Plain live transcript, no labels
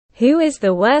Who is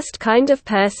the worst kind of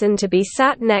person to be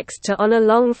sat next to on a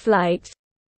long flight?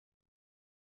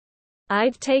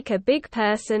 I'd take a big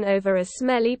person over a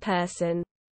smelly person.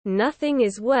 Nothing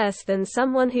is worse than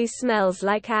someone who smells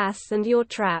like ass and you're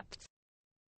trapped.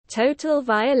 Total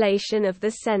violation of the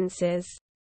senses.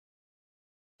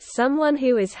 Someone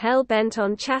who is hell-bent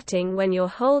on chatting when your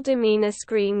whole demeanor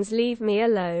screams "leave me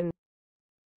alone."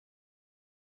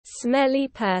 Smelly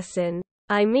person.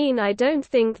 I mean, I don't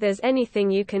think there's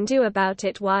anything you can do about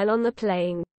it while on the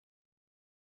plane.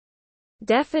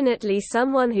 Definitely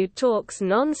someone who talks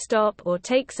non-stop or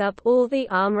takes up all the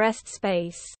armrest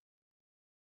space.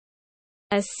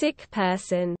 A sick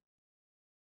person.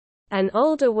 An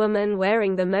older woman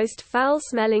wearing the most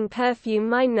foul-smelling perfume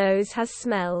my nose has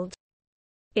smelled.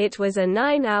 It was a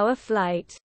 9-hour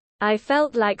flight. I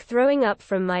felt like throwing up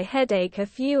from my headache a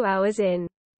few hours in.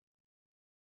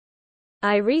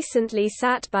 I recently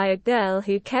sat by a girl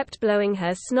who kept blowing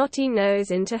her snotty nose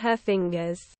into her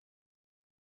fingers.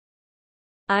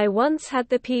 I once had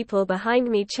the people behind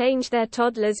me change their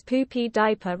toddler's poopy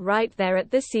diaper right there at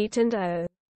the seat, and oh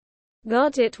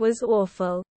God, it was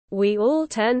awful. We all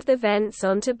turned the vents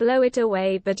on to blow it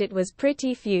away, but it was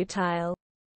pretty futile.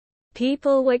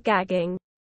 People were gagging.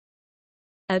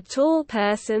 A tall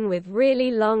person with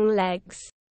really long legs.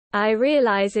 I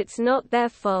realize it's not their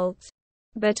fault.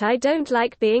 But I don't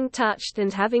like being touched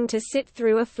and having to sit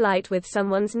through a flight with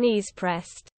someone's knees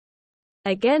pressed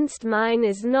against mine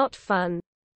is not fun.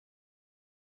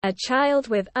 A child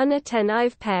with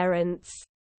unattentive parents.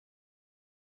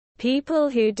 People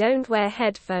who don't wear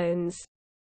headphones.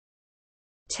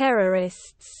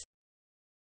 Terrorists.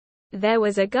 There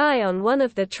was a guy on one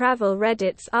of the travel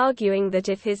Reddits arguing that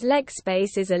if his leg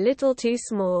space is a little too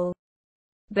small,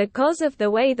 because of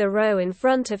the way the row in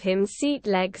front of him's seat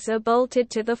legs are bolted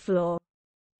to the floor,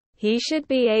 he should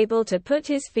be able to put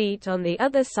his feet on the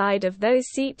other side of those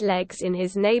seat legs in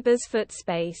his neighbor's foot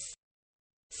space.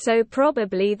 So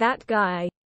probably that guy.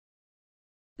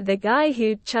 The guy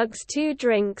who chugs 2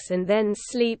 drinks and then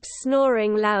sleeps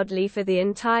snoring loudly for the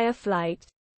entire flight.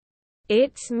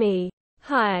 It's me.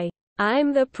 Hi.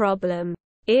 I'm the problem.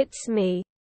 It's me.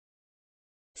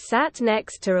 Sat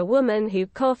next to a woman who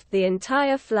coughed the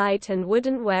entire flight and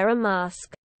wouldn't wear a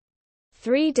mask.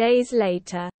 3 days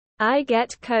later, I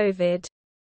get COVID.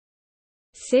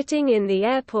 Sitting in the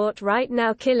airport right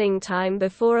now, killing time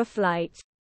before a flight.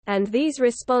 And these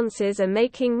responses are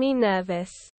making me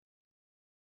nervous.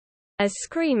 A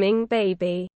screaming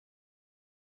baby.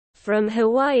 From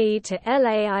Hawaii to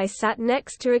LA, I sat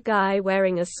next to a guy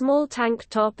wearing a small tank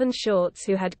top and shorts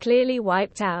who had clearly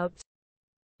wiped out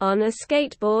on a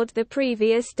skateboard the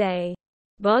previous day.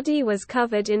 Body was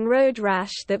covered in road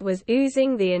rash that was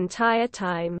oozing the entire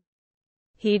time.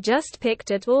 He just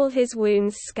picked at all his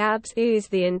wounds, scabs ooze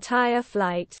the entire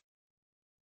flight.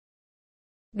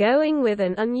 Going with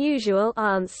an unusual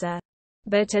answer.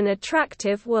 But an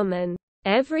attractive woman.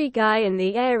 Every guy in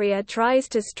the area tries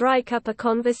to strike up a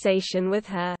conversation with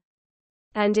her.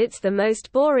 And it's the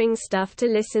most boring stuff to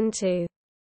listen to.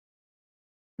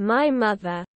 My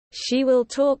mother. She will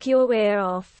talk your ear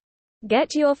off.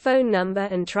 Get your phone number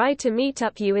and try to meet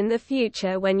up you in the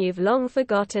future when you've long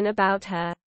forgotten about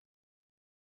her.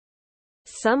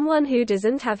 Someone who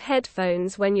doesn't have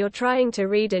headphones when you're trying to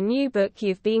read a new book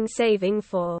you've been saving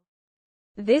for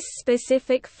this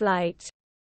specific flight.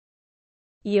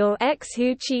 Your ex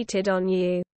who cheated on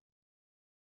you.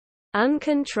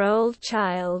 Uncontrolled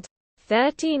child.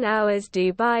 13 hours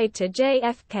Dubai to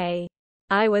JFK.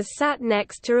 I was sat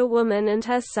next to a woman and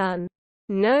her son.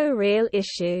 No real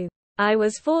issue. I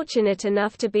was fortunate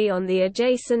enough to be on the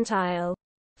adjacent aisle.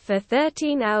 For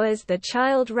 13 hours the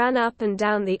child ran up and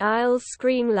down the aisles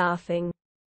laughing.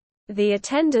 The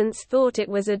attendants thought it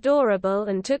was adorable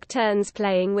and took turns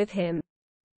playing with him.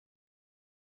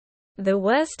 The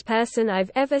worst person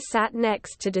I've ever sat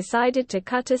next to decided to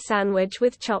cut a sandwich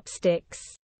with chopsticks.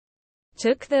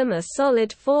 Took them a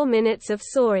solid 4 minutes of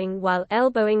sawing while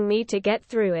elbowing me to get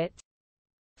through it.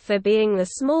 For being the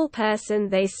small person,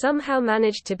 they somehow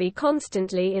managed to be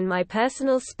constantly in my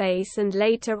personal space, and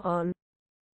later on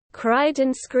cried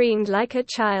and screamed like a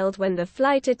child when the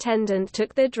flight attendant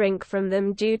took the drink from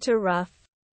them due to rough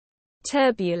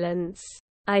turbulence.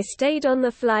 I stayed on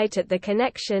the flight at the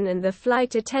connection and the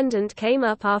flight attendant came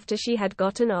up after she had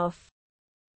gotten off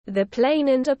the plane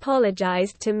and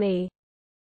apologized to me.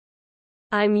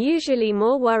 I'm usually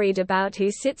more worried about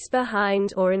who sits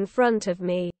behind or in front of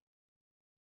me.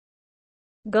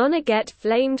 Gonna get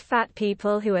flamed — fat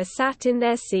people who are sat in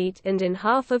their seat and in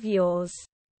half of yours.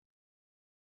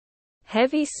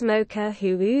 Heavy smoker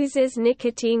who oozes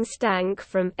nicotine stank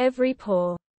from every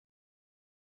pore.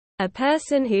 A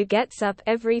person who gets up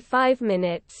every 5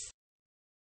 minutes.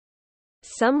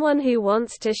 Someone who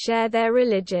wants to share their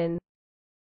religion.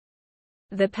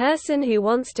 The person who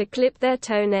wants to clip their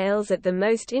toenails at the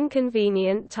most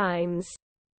inconvenient times.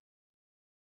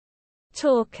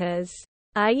 Talkers,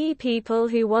 i.e. people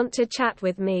who want to chat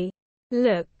with me.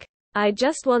 Look, I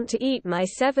just want to eat my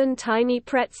 7 tiny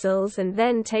pretzels and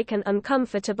then take an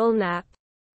uncomfortable nap.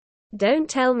 Don't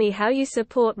tell me how you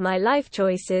support my life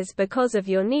choices because of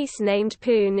your niece named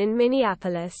Poon in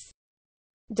Minneapolis.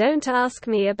 Don't ask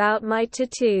me about my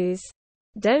tattoos.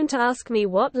 Don't ask me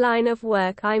what line of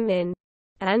work I'm in.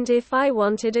 And if I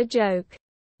wanted a joke,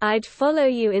 I'd follow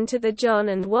you into the John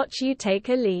and watch you take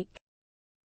a leak.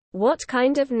 What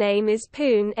kind of name is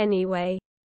Poon anyway?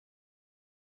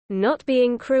 Not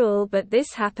being cruel, but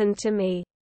this happened to me.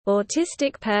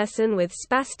 Autistic person with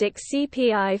spastic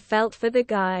CPI felt for the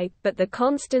guy, but the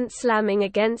constant slamming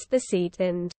against the seat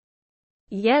and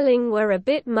yelling were a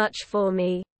bit much for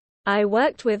me. I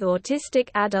worked with autistic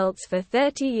adults for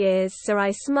 30 years, so I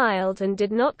smiled and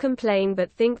did not complain,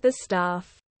 but think the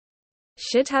staff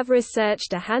should have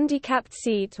researched a handicapped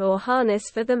seat or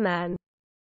harness for the man.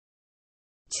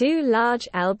 2 large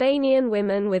Albanian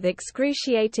women with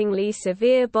excruciatingly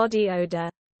severe body odor.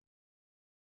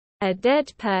 A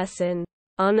dead person.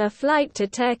 On a flight to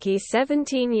Turkey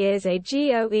 17 years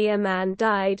ago, a man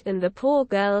died and the poor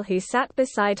girl who sat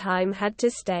beside him had to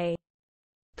stay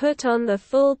put on the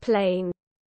full plane.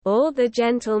 Or the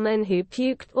gentleman who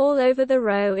puked all over the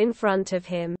row in front of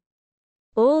him.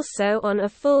 Also on a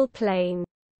full plane.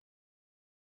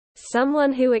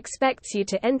 Someone who expects you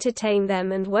to entertain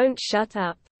them and won't shut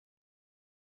up.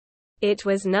 It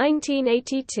was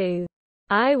 1982.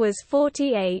 I was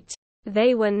 48.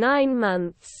 They were 9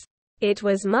 months. It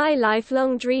was my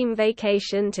lifelong dream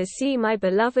vacation to see my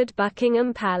beloved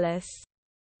Buckingham Palace.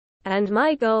 And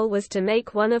my goal was to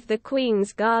make one of the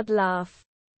Queen's Guard laugh.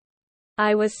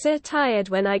 I was so tired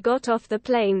when I got off the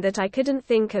plane that I couldn't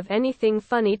think of anything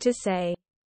funny to say.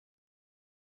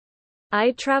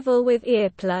 I travel with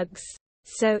earplugs,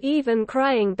 so even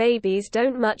crying babies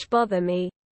don't much bother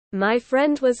me. My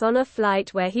friend was on a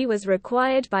flight where he was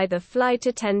required by the flight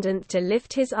attendant to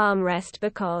lift his armrest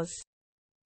because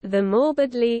the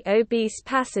morbidly obese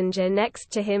passenger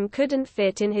next to him couldn't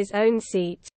fit in his own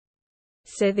seat.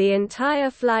 So the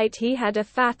entire flight he had a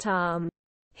fat arm,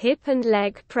 hip and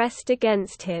leg pressed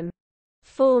against him.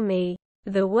 For me,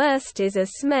 the worst is a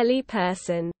smelly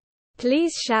person.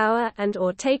 Please shower and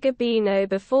or take a Beano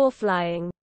before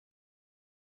flying.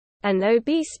 An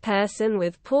obese person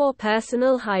with poor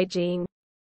personal hygiene.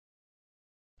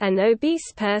 An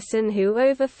obese person who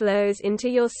overflows into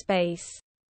your space.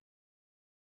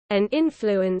 An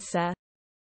influencer.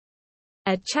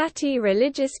 A chatty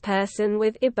religious person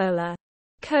with Ebola,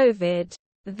 COVID,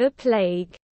 the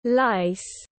plague,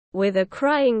 lice, with a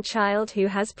crying child who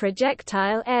has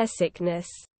projectile air sickness.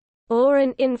 Or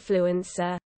an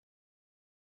influencer.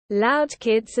 Loud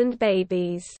kids and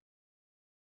babies.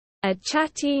 A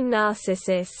chatty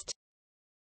narcissist.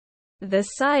 The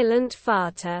silent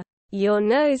farter. Your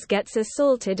nose gets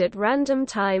assaulted at random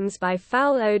times by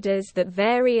foul odors that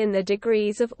vary in the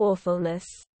degrees of awfulness.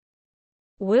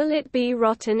 Will it be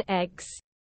rotten eggs?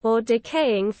 Or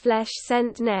decaying flesh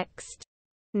scent next?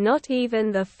 Not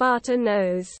even the farter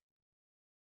knows.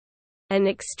 An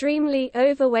extremely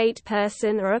overweight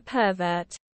person or a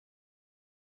pervert.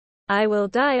 I will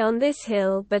die on this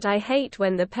hill, but I hate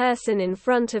when the person in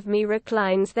front of me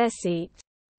reclines their seat.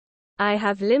 I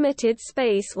have limited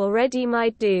space already, my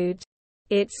dude.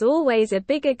 It's always a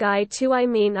bigger guy too. I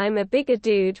mean, I'm a bigger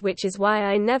dude, which is why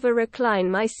I never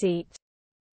recline my seat.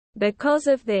 Because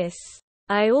of this,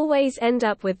 I always end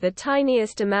up with the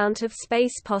tiniest amount of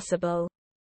space possible.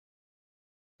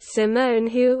 Simone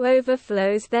who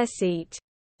overflows their seat.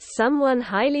 Someone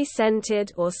highly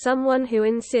scented or someone who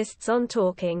insists on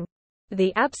talking.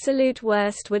 The absolute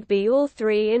worst would be all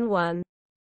 3 in one.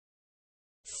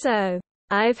 So,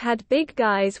 I've had big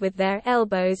guys with their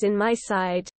elbows in my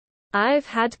side. I've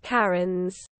had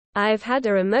Karens. I've had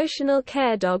a emotional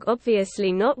care dog,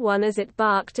 obviously not one as it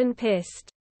barked and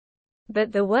pissed.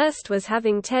 But the worst was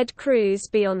having Ted Cruz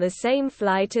be on the same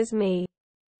flight as me.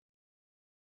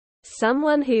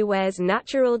 Someone who wears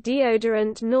natural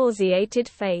deodorant, nauseated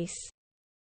face.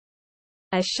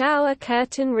 A shower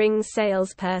curtain ring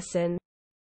salesperson.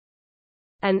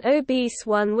 An obese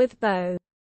one with bow.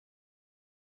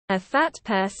 A fat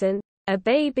person, a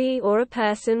baby or a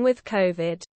person with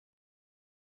COVID.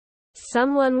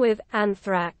 Someone with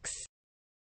anthrax.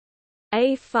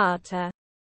 A farter.